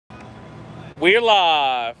We're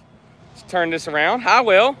live. Let's turn this around. Hi,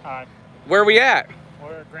 Will. Hi. Where are we at?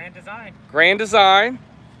 We're at Grand Design. Grand Design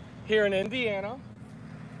here in Indiana.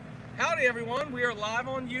 Howdy, everyone. We are live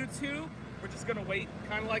on YouTube. We're just going to wait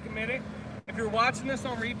kind of like a minute. If you're watching this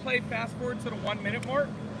on replay, fast forward to the 1 minute mark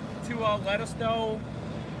to let us know.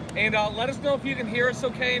 And let us know if you can hear us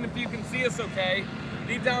okay and if you can see us okay.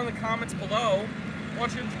 Leave down in the comments below. Why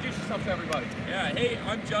don't you introduce yourself to everybody? Yeah, hey,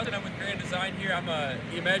 I'm Justin. I'm with Grand Design here. I'm the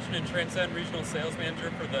Imagine and Transcend Regional Sales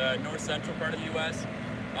Manager for the North Central part of the U.S.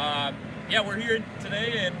 Yeah, we're here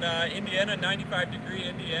today in Indiana, 95-degree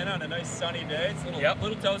Indiana on a nice sunny day. It's a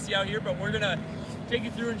little toasty out here, but we're going to take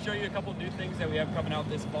you through and show you a couple new things that we have coming out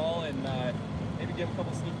this fall and maybe give a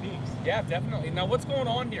couple sneak peeks. Yeah, definitely. Now, what's going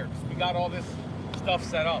on here? 'Cause we got all this stuff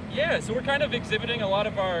set up. Yeah, so we're kind of exhibiting a lot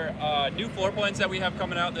of our new floor plans that we have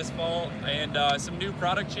coming out this fall and some new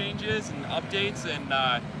product changes and updates and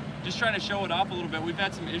just trying to show it off a little bit. We've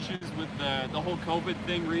had some issues with the whole COVID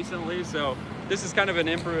thing recently, so this is kind of an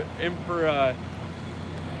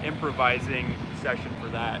improvising session for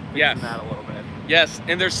that. Yes. That a little bit. Yes,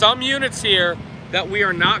 and there's some units here that we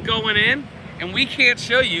are not going in, and we can't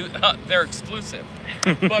show you. They're exclusive.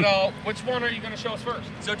 But which one are you going to show us first?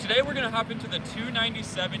 So today we're going to hop into the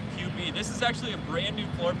 297 QB. This is actually a brand new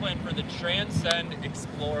floor plan for the Transcend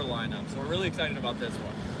Explorer lineup. So we're really excited about this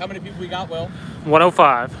one. How many people we got, Will?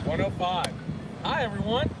 105. 105. Hi,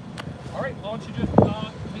 everyone. All right, why don't you just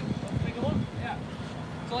take a look? Yeah.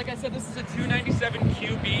 So like I said, this is a 297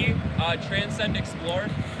 QB Transcend Explorer.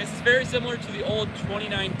 This is very similar to the old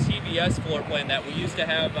 29 TBS floor plan that we used to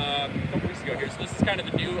have a couple weeks ago here. So this is kind of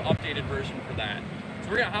the new updated version for that. So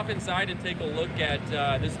we're gonna hop inside and take a look at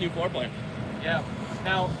this new floor plan. Yeah.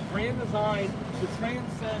 Now, Grand Design, the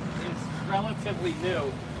Transcend is relatively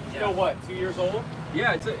new. Still what, 2 years old?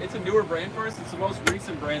 Yeah, it's a newer brand for us. It's the most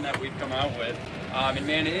recent brand that we've come out with. And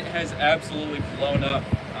man, it has absolutely blown up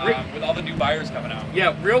with all the new buyers coming out.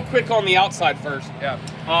 Yeah, real quick on the outside first. Yeah.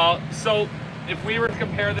 So if we were to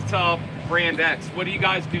compare this to Brand X, what do you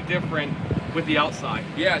guys do different with the outside?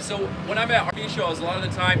 Yeah, so when I'm at RV shows, a lot of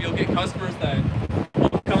the time you'll get customers that will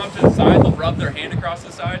come up to the side, they'll rub their hand across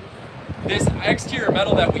the side. This exterior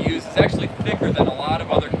metal that we use is actually thicker than a lot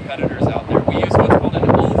of other competitors out there. We use what's called an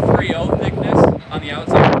 030 thickness on the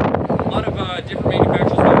outside. A lot of different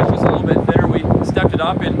manufacturers make it just a little bit thinner. We stepped it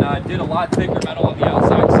up and did a lot thicker metal on the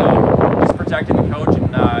outside, so it's protecting the coach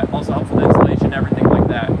and also helps with insulation, everything like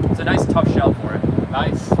that. It's a nice tough shell for it.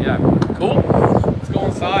 Nice. Yeah. Cool. Let's go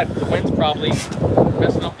inside. The wind's probably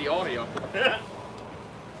messing up the audio.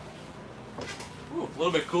 Ooh, a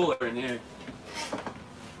little bit cooler in here.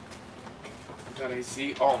 Got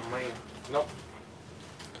AC. Oh man. Nope.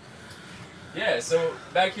 Yeah, so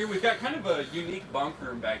back here we've got kind of a unique bunk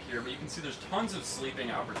room back here, but you can see there's tons of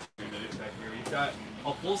sleeping opportunities back here. You've got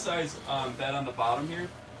a full-size bed on the bottom here,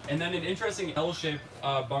 and then an interesting L-shaped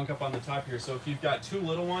bunk up on the top here. So if you've got two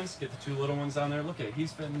little ones, get the two little ones down there. Look at it,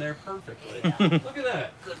 he's fitting there perfectly. Look at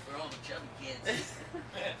that. Good for all the chubby kids.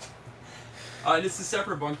 And it's a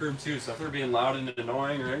separate bunk room too, so if they're being loud and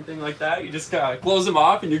annoying or anything like that, you just close them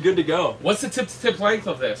off and you're good to go. What's the tip-to-tip length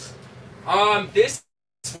of this? This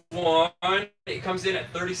one, it comes in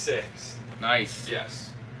at 36. Nice.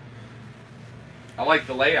 Yes. I like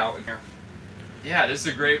the layout in here. Yeah, this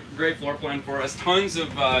is a great floor plan for us. Tons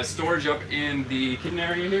of storage up in the kitchen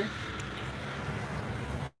area here.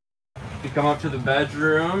 You come up to the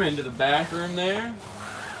bedroom, into the bathroom there.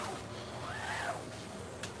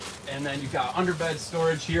 And then you've got underbed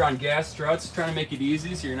storage here on gas struts, trying to make it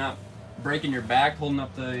easy so you're not breaking your back holding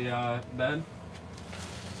up the bed.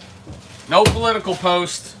 No political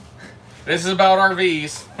post. This is about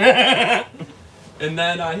RVs. And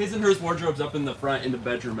then his and hers wardrobe's up in the front in the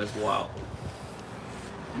bedroom as well.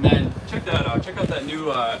 And then check that out. Check out that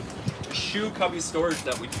new shoe cubby storage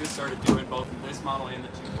that we just started doing both in this model and the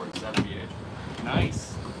 240/70H.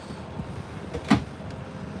 Nice.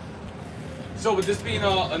 So with this being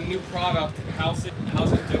a new product, how's it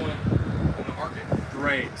doing in the market?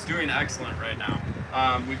 Great. It's doing excellent right now.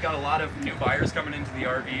 We've got a lot of new buyers coming into the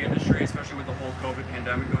RV industry, especially with the whole COVID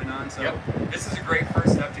pandemic going on. So this is a great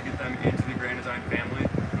first step to get them into the Grand Design family.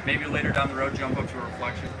 Maybe later down the road, jump up to a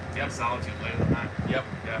Reflection. Yeah, Solitude later than that. Yep.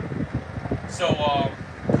 Yeah. So,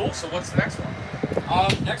 cool. So what's the next one?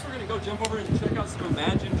 Next, we're going to go jump over and check out some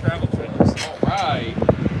Imagine travel trailers. All right.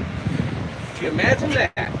 Can you imagine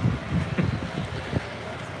that?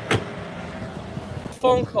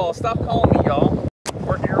 Phone call. Stop calling me, y'all.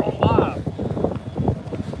 We're here on live.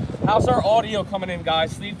 How's our audio coming in,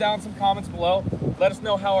 guys? Leave down some comments below. Let us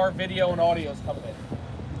know how our video and audio is coming in.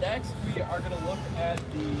 Next, we are going to look at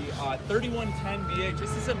the 3110 V8.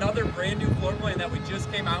 This is another brand new floor plan that we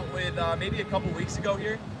just came out with maybe a couple weeks ago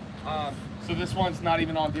here. So this one's not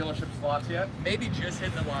even on dealership slots yet? Maybe just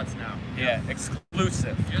hitting the lots now. Yeah,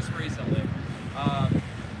 exclusive. Just recently.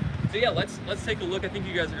 So yeah, let's take a look. I think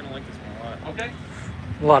you guys are going to like this one a lot. Okay.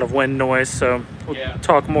 A lot of wind noise, so we'll Yeah.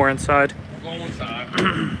 talk more inside. We're going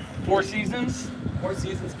inside. Four Seasons. Four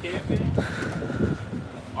Seasons camping.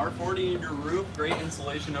 R40 in your roof. Great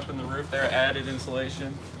insulation up in the roof there. Added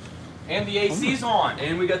insulation. And the AC's on.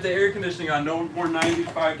 And we got the air conditioning on. No more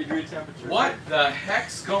 95-degree temperature. What the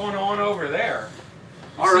heck's going on over there?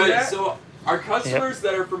 You All see right, that? so our customers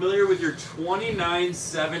that are familiar with your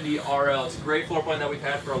 2970 RL, it's a great floor plan that we've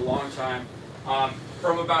had for a long time.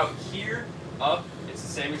 From about here up, it's the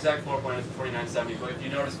same exact floor plan as the 2970, but if you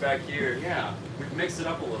notice back here, Yeah. we've mixed it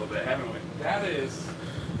up a little bit, haven't we? That is.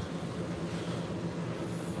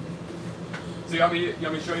 So you want me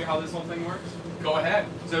to show you how this whole thing works? Go ahead.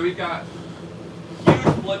 So we've got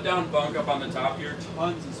huge flip down bunk up on the top here,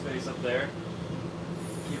 tons of space up there.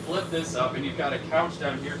 You flip this up and you've got a couch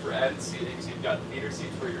down here for added seating, so you've got theater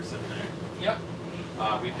seats where you're sitting there.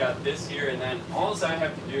 Yep. We've got this here, and then all I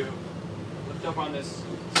have to do, lift up on this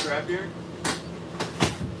strap here,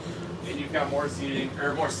 and you've got more seating,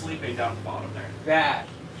 or more sleeping down the bottom there.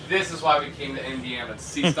 This is why we came to Indiana, to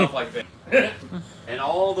see stuff like this. And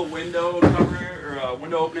all the window cover, or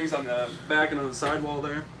window openings on the back and on the sidewall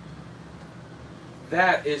there.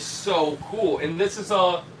 That is so cool. And this is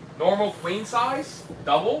a normal queen size?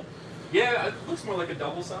 Double? Yeah, it looks more like a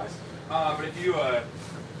double size. But if you, look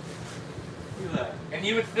at that. And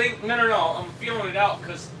you would think, no, I'm feeling it out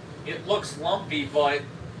because it looks lumpy, but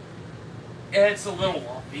it's a little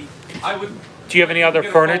lumpy. I would. Do you have any other Get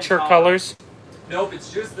a furniture full top. colors? Nope,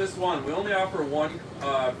 it's just this one. We only offer one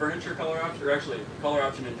furniture color option, or actually color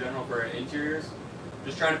option in general for interiors.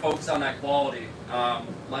 Just trying to focus on that quality.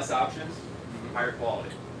 Less options, higher quality.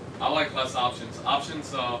 I like less options.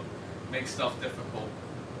 Options make stuff difficult.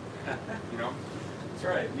 You know? That's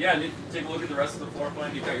right. Yeah, and if you take a look at the rest of the floor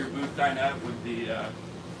plan. You've got your booth dinette with the.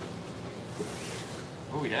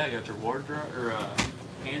 Oh yeah, you got your wardrobe or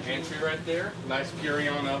Pantry right there. Nice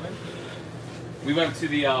Furrion oven. We went to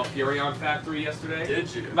the Furrion factory yesterday.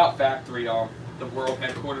 Did you? Not factory, the world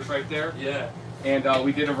headquarters right there. Yeah. And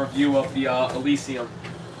we did a review of the Elysium,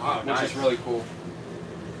 Wow, which nice. is really cool.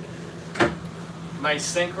 Nice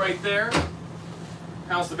sink right there.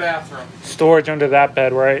 How's the bathroom? Storage under that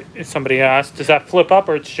bed, right? If somebody asked. Does that flip up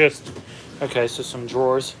or it's just... Okay, so some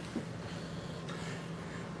drawers.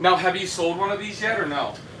 Now, have you sold one of these yet or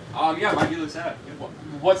no? Yeah, my dealers have.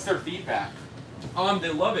 What's their feedback? They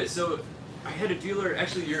love it. So I had a dealer,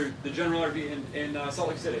 actually, the General RV in Salt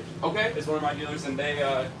Lake City. Okay. Is one of my dealers, and they,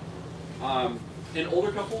 an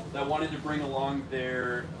older couple that wanted to bring along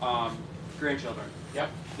their grandchildren. Yep.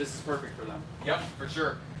 This is perfect for them. Yep, for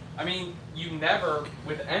sure. I mean, you never,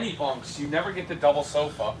 with any bunks, you never get the double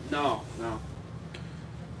sofa. No.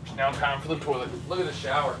 Now time for the toilet. Look at the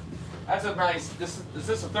shower. That's a nice, is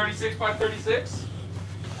this a 36 by 36?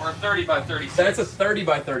 Or a 30 by 36? That's a 30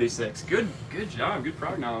 by 36. Good job. Good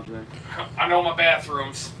product knowledge there. I know my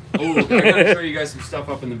bathrooms. Oh, I gotta show you guys some stuff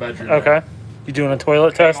up in the bedroom. there. Okay. You doing a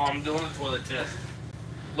toilet test? Hang on, I'm doing a toilet test.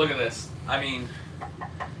 Look at this. I mean,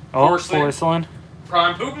 Oh, porcelain. porcelain.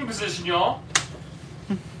 prime pooping position, y'all.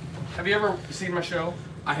 Have you ever seen my show?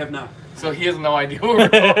 I have not. So he has no idea what we're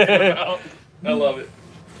talking about. I love it.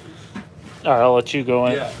 All right, I'll let you go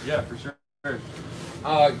in. Yeah, for sure.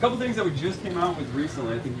 A couple things that we just came out with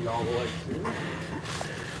recently, I think you all will like too.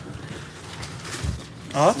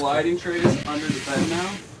 Huh? Sliding trays under the bed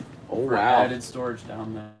now. Oh, For added storage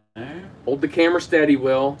down there. Hold the camera steady,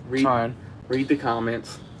 Will. Fine. Read the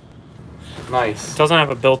comments. Nice. It doesn't have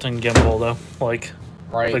a built-in gimbal though, like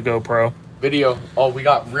Right. the GoPro. Video. Oh, we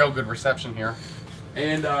got real good reception here.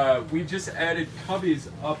 And we just added cubbies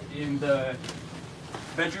up in the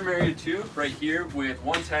bedroom area too, right here with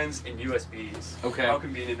 110s and USBs. Okay. How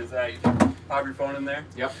convenient is that? You can pop your phone in there.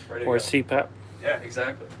 Yep. Ready to Or go. CPAP. Yeah,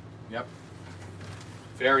 exactly. Yep.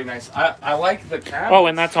 Very nice. I like the cabinets. Oh,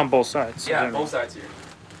 and that's on both sides. Yeah, both sides here.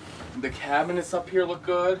 The cabinets up here look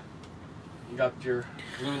good. You got your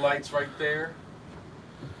blue lights right there.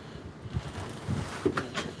 Check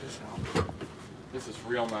this out. This is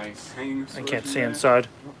real nice. Hanging I can't storage see in there. inside.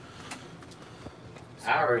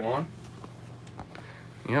 Sorry. One.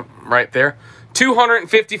 Yep, right there.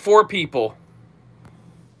 254 people.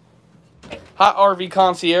 Hot RV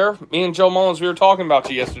Concierge. Me and Joe Mullins, we were talking about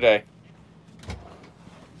you yesterday.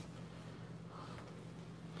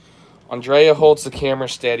 Andrea holds the camera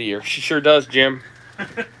steadier. She sure does, Jim.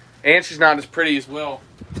 And she's not as pretty as Will.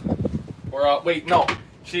 Or, wait, no.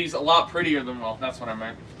 She's a lot prettier than, well, that's what I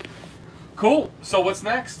meant. Cool. So what's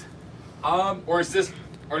next? Or is this,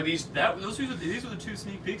 are these? These were the 2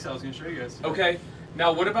 sneak peeks I was going to show you guys. Okay.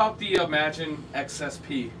 Now what about the Imagine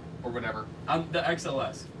XSP or whatever? The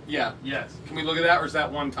XLS. Yeah. Yes. Can we look at that, or is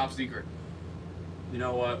that one top secret? You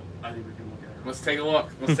know what? I think we can look at it. Let's take a look.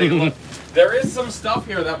 Let's take a look. There is some stuff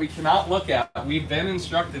here that we cannot look at. We've been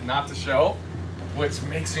instructed not to show, which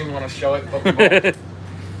makes me want to show it, but we won't.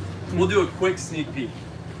 We'll do a quick sneak peek.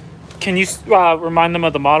 Can you remind them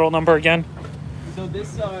of the model number again? So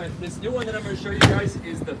this new one that I'm going to show you guys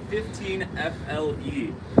is the 15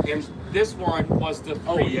 FLE. And this one was the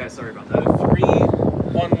Oh yeah, sorry about that.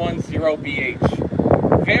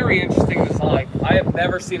 3110BH. Very interesting design. I have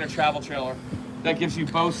never seen a travel trailer that gives you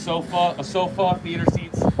both a sofa, theater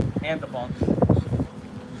seats, and the bunks.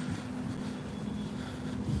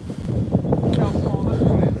 Look how small this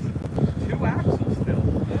one is. 2 axles still.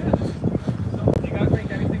 Yeah. So you gotta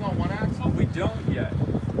think anything on 1 axle? We don't yet.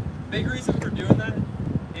 Big reason for doing that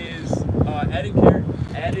is added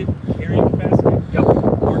carrying capacity. Yep.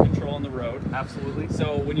 More control on the road. Absolutely.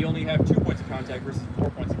 So when you only have 2 points of contact versus 4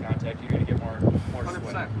 points of contact, you're going to get more 100%.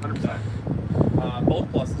 swing. 100%. Both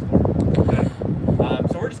pluses for it. Okay.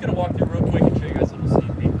 So we're just going to walk through real quick and show you guys a little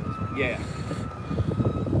sneak peek of this one. Yeah.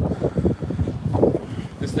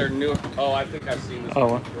 This is their new. Oh, I think I've seen this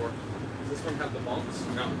one before. Does this one have the bumps?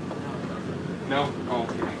 No. No? Oh,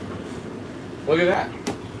 okay. Look at that.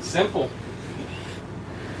 Simple.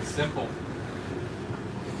 Simple.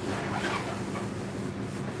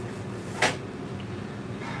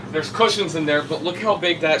 There's cushions in there, but look how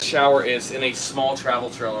big that shower is in a small travel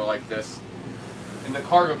trailer like this. And the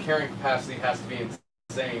cargo carrying capacity has to be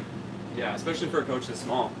insane. Yeah, especially for a coach this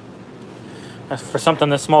small. For something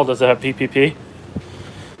this small, does it have PPP?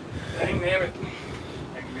 Dang damn it.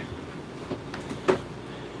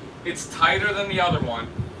 It's tighter than the other one.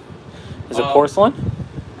 Is it porcelain?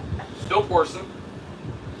 Still porcelain.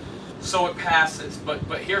 So it passes, but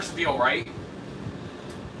here's the deal, right?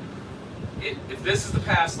 If this is the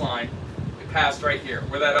pass line, it passed right here.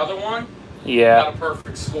 Where that other one, Yeah. got a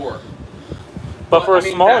perfect score. But for I a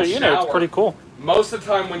mean, smaller that unit, shower, it's pretty cool. Most of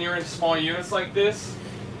the time when you're in small units like this,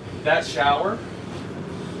 that shower.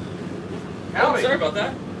 Oh, Howdy. sorry about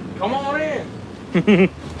that. Come on in.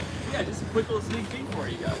 Yeah, just a quick little sneak peek for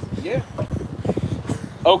you guys. Yeah.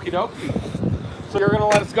 Okie dokie. So you're gonna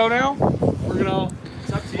let us go now? We're gonna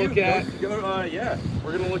It's up to look you. at. Yeah.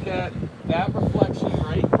 We're gonna look at that reflection,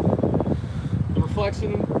 right? The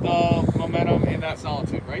reflection, the momentum, and that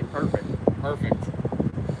solitude, right? Perfect. Perfect.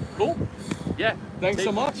 Cool. Yeah. Thanks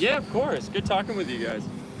so much. Yeah, of course. Good talking with you guys.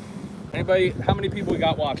 Anybody? How many people we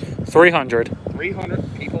got watching? 300.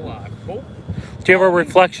 300 people live. Cool. Do you have a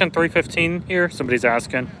Reflection 315 here? Somebody's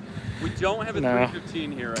asking. We don't have a No.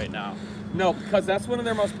 315 here right now. No, because that's one of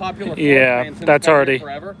their most popular. floor Yeah, plans, and that's it's been already. here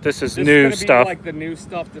forever. This is This new gonna stuff. Be like the new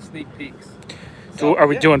stuff, the sneak peeks. Are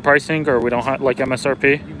we yeah, doing pricing, or we don't have like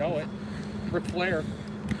MSRP? You know it. Ric Flair.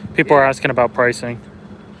 People are Yeah. asking about pricing.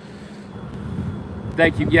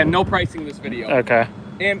 Thank you. Yeah, no pricing this video. Okay.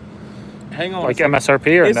 And hang on. a Like second.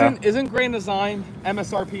 MSRP or no? Isn't Grand Design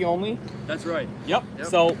MSRP only? That's right. Yep. Yep.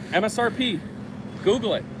 So MSRP,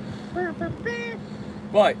 Google it.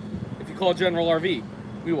 But if you call General RV,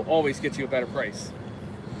 we will always get you a better price.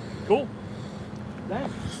 Cool.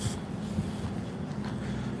 Thanks.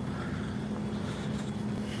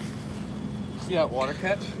 See that water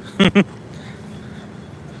catch?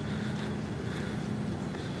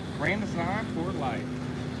 Grand Design for life.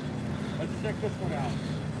 Let's check this one out.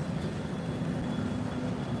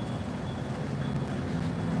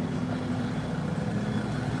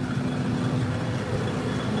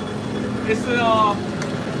 It's a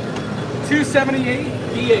 278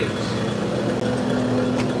 BH.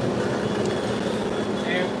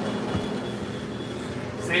 And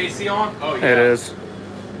is the AC on? Oh yeah. It is.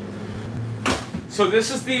 So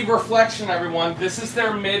this is the reflection, everyone. This is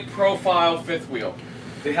their mid-profile fifth wheel.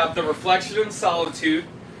 They have the reflection and solitude.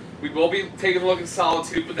 We will be taking a look at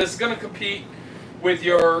solitude, but this is going to compete with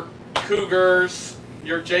your Cougars,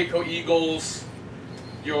 your Jayco Eagles,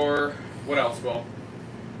 your what else? Well,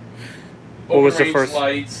 What was the open-range first-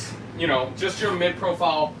 lights? You know, just your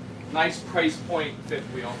mid-profile, nice price point fifth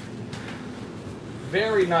wheel.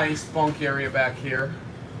 Very nice bunk area back here.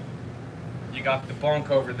 You got the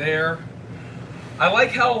bunk over there. I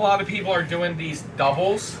like how a lot of people are doing these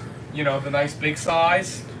doubles, you know, the nice big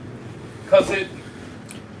size, because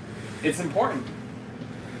it's important.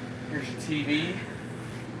 Here's your TV.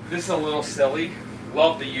 This is a little silly.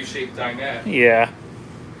 Love the U-shaped dinette. Yeah.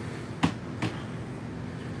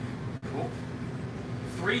 Cool.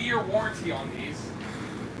 3-year warranty on these.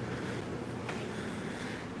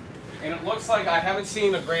 And it looks like I haven't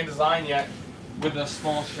seen the Grand Design yet with a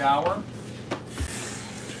small shower.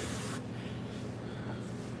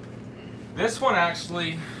 This one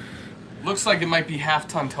actually looks like it might be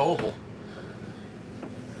half-ton towable.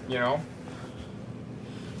 You know?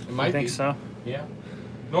 It might I think be. so. Yeah.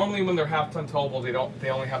 Normally when they're half-ton towable, they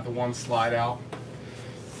only have the one slide out.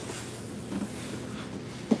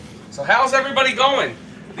 So how's everybody going?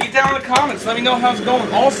 Leave down in the comments. Let me know how it's going.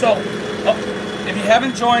 Also, if you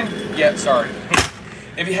haven't joined yet, sorry.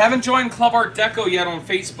 If you haven't joined Club Art Deco yet on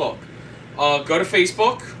Facebook, go to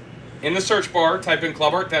Facebook. In the search bar, type in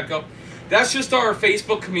Club Art Deco. That's just our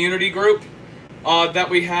Facebook community group that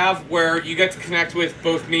we have where you get to connect with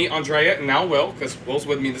both me, Andrea, and now Will, because Will's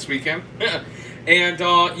with me this weekend. And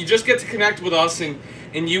you just get to connect with us, and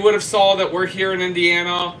you would have saw that we're here in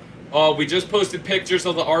Indiana. We just posted pictures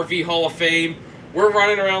of the RV Hall of Fame. We're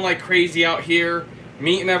running around like crazy out here,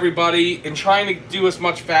 meeting everybody, and trying to do as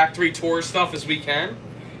much factory tour stuff as we can.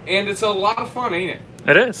 And it's a lot of fun, ain't it?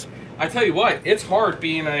 It is. I tell you what, it's hard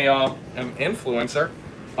being an influencer,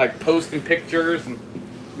 like posting pictures and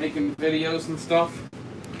making videos and stuff.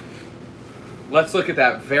 Let's look at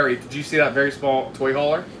that did you see that very small toy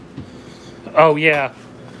hauler? Oh yeah.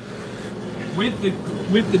 With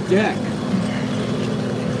the deck.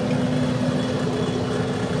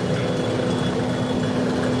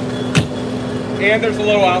 And there's a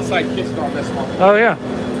little outside kitchen on this one. Oh yeah.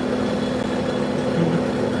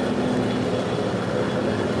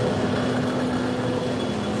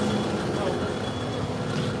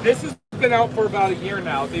 This has been out for about a year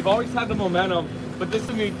now. They've always had the Momentum, but this is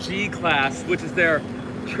a new G-Class, which is their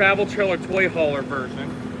travel trailer toy hauler version.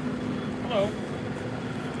 Hello.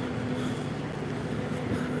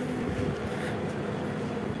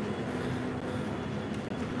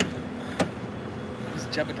 This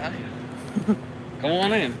is Jebediah. Come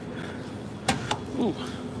on in. Ooh.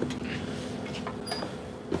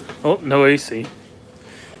 Oh, no AC.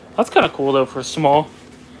 That's kind of cool though for small.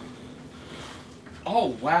 Oh,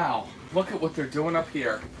 wow. Look at what they're doing up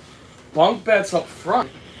here. Bunk beds up front.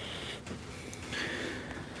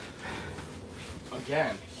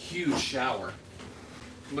 Again, huge shower.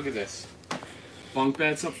 Look at this. Bunk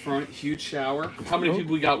beds up front, huge shower. How many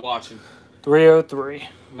people we got watching? 303.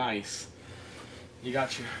 Nice. You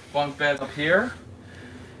got your bunk bed up here.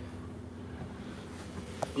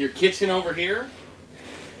 Your kitchen over here.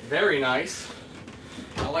 Very nice.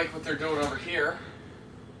 I like what they're doing over here.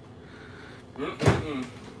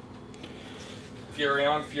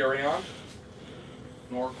 Furrion, Furrion.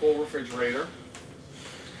 Norcool refrigerator.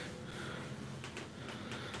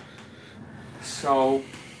 So,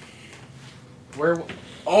 where?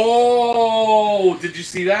 Oh, did you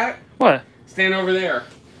see that? What? Stand over there.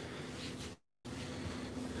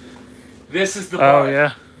 This is the Oh button.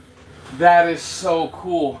 yeah. That is so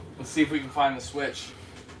cool. Let's see if we can find the switch.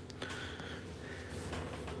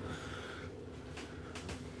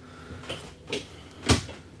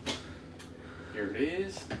 Here it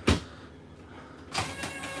is.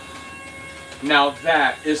 Now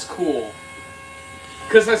that is cool.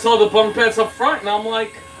 Because I saw the bunk beds up front and I'm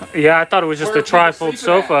like... Yeah, I thought it was just Where a are people trifold sleeping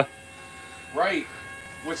sofa. Right.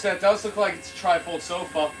 Which that does look like it's a trifold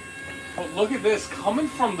sofa. But look at this, coming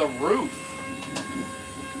from the roof.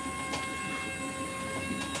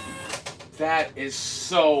 That is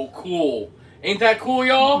so cool. Ain't that cool,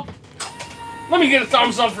 y'all? Let me get a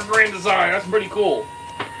thumbs up for Grand Design. That's pretty cool.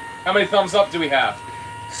 How many thumbs up do we have?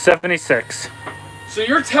 76. So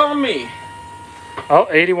you're telling me, Oh,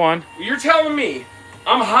 81. you're telling me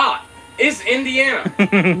I'm hot. It's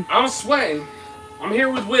Indiana. I'm sweating. I'm here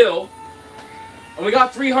with Will. And we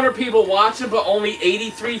got 300 people watching, but only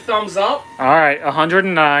 83 thumbs up. All right,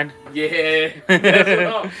 109. Yeah. That's what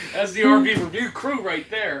up. That's the RV review crew right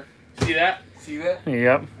there. See that? See that?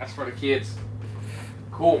 Yep. That's for the kids.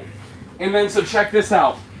 Cool. And then, so check this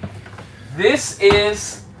out. This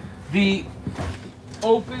is the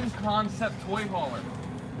open concept toy hauler.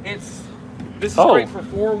 This is great for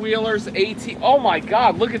four-wheelers, AT. Oh my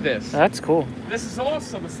God, look at this. That's cool. This is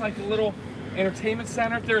awesome. It's like a little entertainment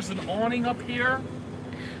center. There's an awning up here.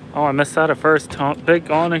 Oh, I missed that at first. Big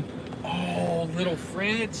awning. Oh, little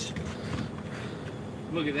fridge.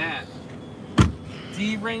 Look at that.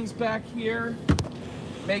 D-rings back here.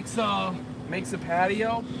 Makes a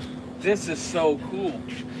patio. This is so cool.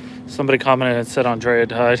 Somebody commented and said Andrea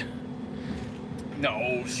died.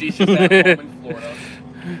 No, she's just at home in Florida.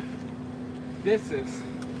 This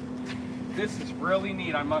is really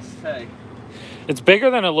neat, I must say. It's bigger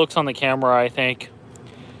than it looks on the camera, I think.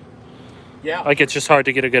 Yeah, Like, it's just hard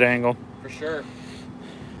to get a good angle. for sure.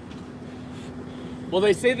 Well,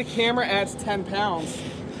 they say the camera adds 10 pounds,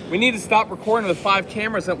 We need to stop recording with 5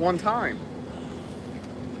 cameras at one time.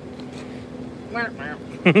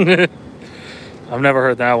 I've never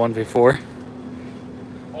heard that one before.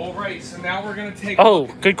 All right, so now we're gonna take. Oh,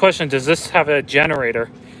 good question. Does this have a generator?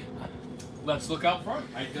 Let's look out front.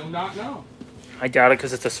 I do not know. I doubt it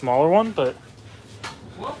because it's a smaller one, but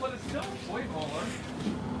Well, but it's still a toy hauler.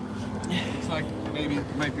 Looks like maybe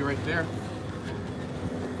it might be right there.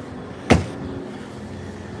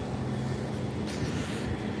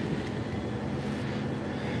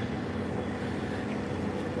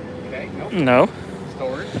 Okay, nope. no.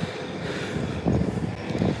 Storage.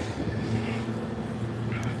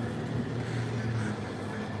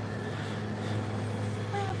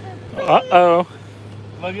 Uh-oh.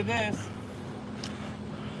 Look at this.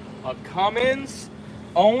 A Cummins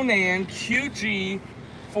Onan QG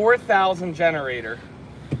 4000 generator.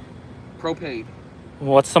 Propane.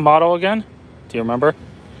 What's the model again? Do you remember?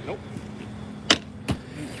 Nope.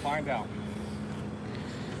 Let's find out.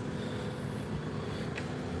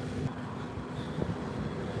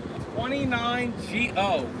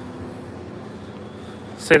 $29GO.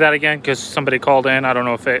 Say that again because somebody called in. I don't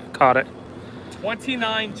know if it caught it.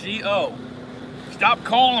 $29GO. Stop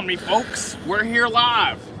calling me, folks. We're here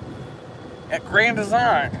live at Grand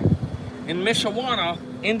Design in Mishawaka,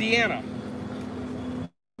 Indiana.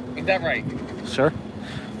 Ain't that right? Sure.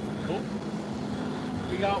 Cool.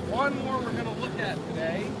 We got one more we're gonna look at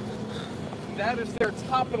today. That is their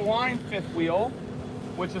top of the line fifth wheel,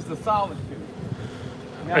 which is the Solitude.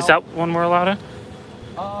 Now, Is that one we're allowed in?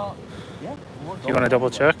 yeah. We're Do you want to double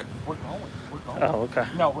check? We're going. We're going. Oh, okay.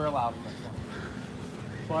 No, we're allowed in this one.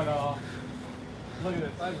 But look at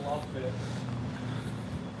this. I love this.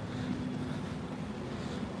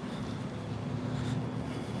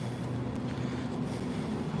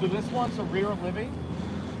 So this one's a rear living.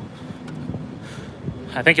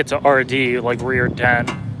 I think it's a RD, like rear den.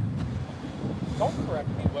 Don't correct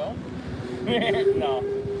me, Will. No.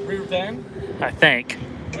 Rear den? I think.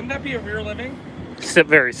 Wouldn't that be a rear living?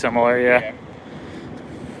 Very similar, yeah.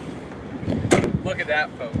 Look at that,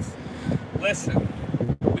 folks. Listen,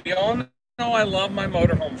 we all know I love my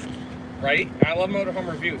motorhomes, right? I love motorhome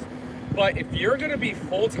reviews. But if you're going to be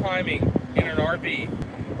full-timing in an RV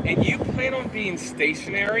and you plan on being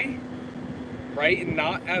stationary, right, and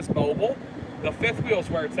not as mobile, the fifth wheel is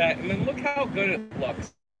where it's at. And then look how good it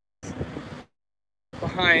looks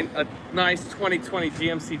behind a nice 2020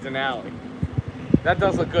 GMC Denali. That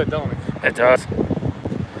does look good, don't it? It does.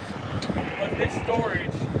 But this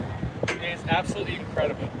storage is absolutely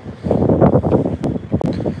incredible.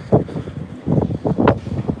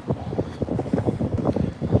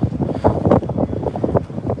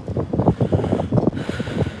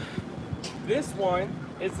 This one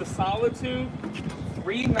is the Solitude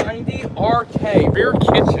 390 RK rear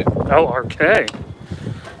kitchen. Oh, RK.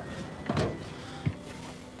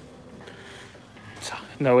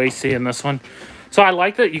 No AC in this one. So I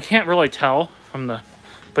like that you can't really tell from the...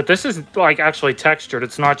 But this is like actually textured.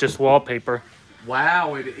 It's not just wallpaper.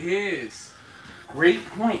 Wow, it is. Great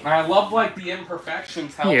point. And I love like the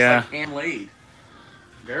imperfections, how Yeah. it's like hand laid.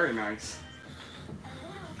 Very nice.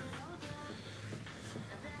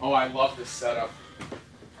 Oh, I love this setup.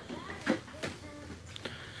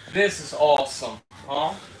 This is awesome,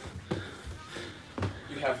 huh?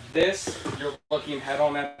 You have this. You're looking head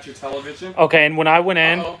on at your television. Okay, and when I went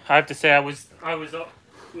in, Uh-oh. I have to say I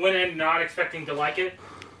went in not expecting to like it,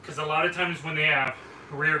 because a lot of times when they have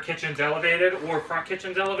rear kitchens elevated or front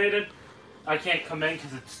kitchens elevated, I can't come in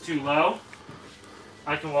because it's too low.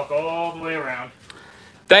 I can walk all the way around.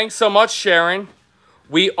 Thanks so much, Sharon.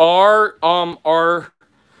 We are our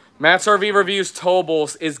Matt's RV Reviews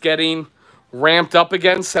Towables is getting ramped up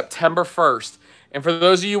again September 1st. And for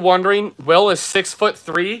those of you wondering, Will is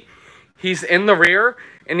 6'3". He's in the rear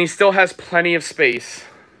and he still has plenty of space.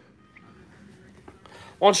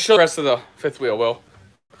 Why don't you show the rest of the fifth wheel, Will?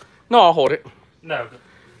 No, I'll hold it. No.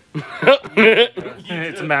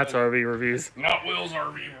 It's Matt's RV Reviews. Not Will's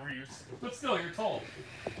RV Reviews. But still, you're tall.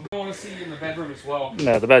 I want to see you in the bedroom as well.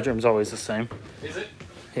 No, the bedroom's always the same. Is it?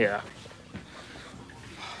 Yeah.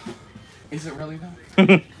 Is it really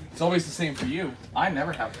though? It's always the same for you. I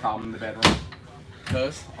never have a problem in the bedroom.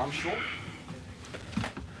 Because I'm short.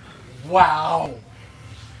 Wow.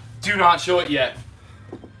 Do not show it yet.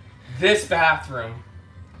 This bathroom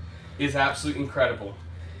is absolutely incredible.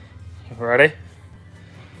 Ready?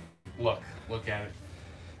 Look at it.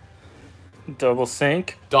 Double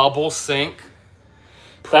sink. Double sink.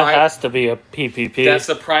 That has to be a PPP. That's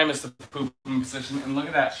the Primus, the pooping position. And look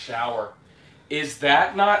at that shower. Is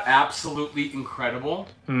that not absolutely incredible?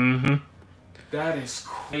 Mm-hmm. That is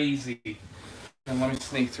crazy. And let me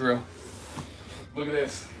sneak through. Look at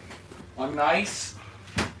this. a nice,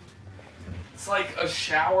 it's like a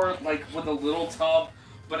shower, like with a little tub,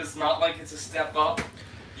 but it's not like it's a step up.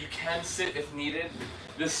 You can sit if needed.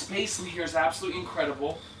 The space in here is absolutely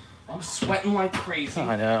incredible. I'm sweating like crazy.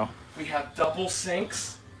 I know. We have double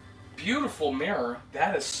sinks. Beautiful mirror.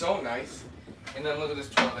 That is so nice. And then look at this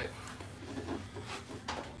toilet.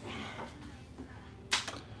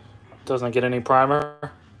 Doesn't get any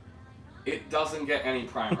primer. It doesn't get any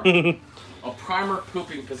primer. A primer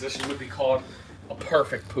pooping position would be called a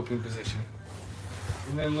perfect pooping position.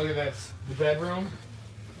 And then look at this. The bedroom.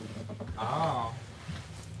 Oh.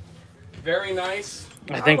 Very nice.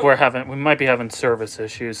 I think we might be having service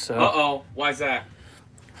issues. So Uh-oh. Why's that?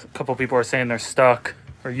 a couple people are saying they're stuck,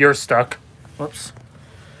 or you're stuck. Whoops.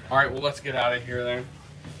 All right, well, let's get out of here then.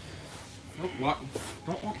 Don't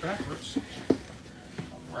walk backwards.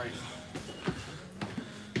 Right.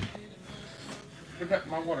 Where'd that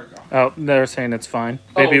my water go? Oh, they're saying it's fine.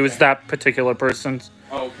 Maybe it was okay. that particular person's.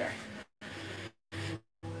 Okay.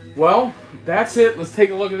 Well, that's it. Let's take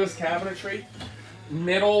a look at this cabinetry.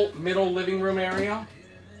 Middle living room area.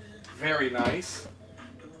 Very nice.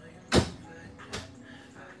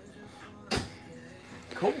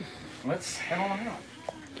 Cool. Let's head on out.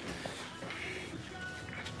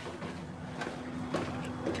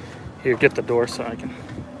 Here, get the door so I can.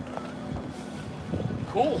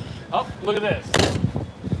 Cool. Oh, look at this.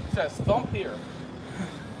 It says thump here.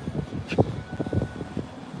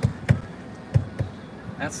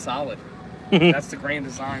 That's solid. That's the Grand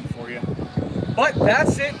Design for you. But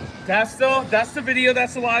that's it. That's the video.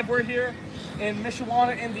 That's the live. We're here in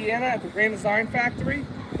Mishawaka, Indiana at the Grand Design Factory.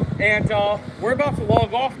 And we're about to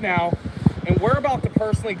log off now. And we're about to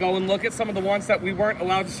personally go and look at some of the ones that we weren't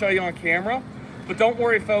allowed to show you on camera. But don't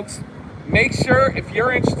worry, folks. Make sure if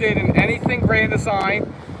you're interested in anything Grand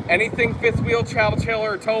Design, anything fifth wheel, travel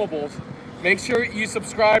trailer, or towables, make sure you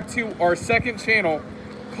subscribe to our second channel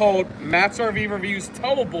called Matt's RV Reviews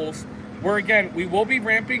Towables, where again, we will be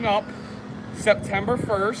ramping up September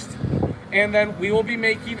 1st, and then we will be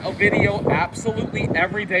making a video absolutely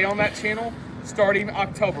every day on that channel starting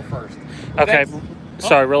October 1st. Okay,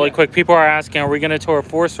 sorry, really quick. People are asking, are we going to tour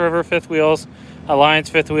Forest River fifth wheels, Alliance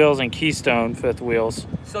fifth wheels, and Keystone fifth wheels?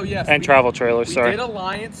 So yes, and travel trailers, we sorry. did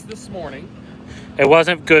Alliance this morning. It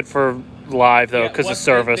wasn't good for live, though, because of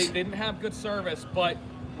service. They didn't have good service, but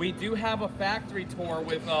we do have a factory tour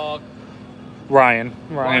with Ryan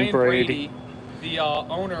Brady, the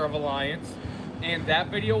owner of Alliance, and that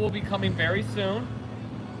video will be coming very soon.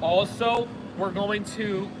 Also, we're going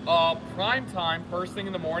to Prime Time first thing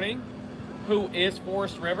in the morning, who is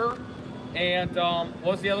Forest River, and what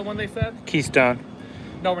was the other one they said? Keystone.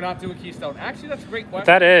 No, we're not doing Keystone. Actually, that's a great question.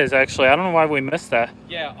 That is, actually. I don't know why we missed that.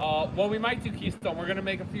 Yeah, well, we might do Keystone. We're going to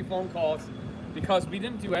make a few phone calls because we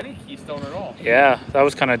didn't do any Keystone at all. Yeah, that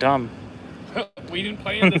was kind of dumb. We didn't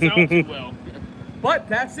plan this out too well. But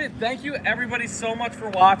that's it. Thank you, everybody, so much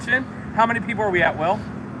for watching. How many people are we at, Will?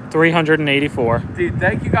 384. Dude,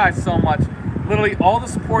 thank you guys so much. Literally, all the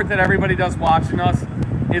support that everybody does watching us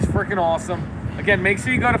is freaking awesome. Again, make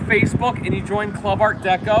sure you go to Facebook and you join Club Art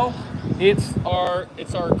Deco. It's our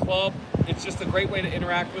club. It's just a great way to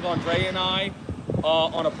interact with Andre and I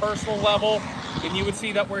on a personal level. And you would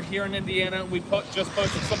see that we're here in Indiana. We just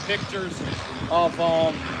posted some pictures of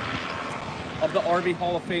the RV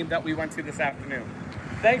Hall of Fame that we went to this afternoon.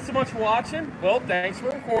 Thanks so much for watching. Well, thanks for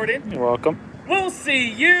recording. You're welcome. We'll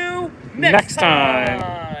see you next time.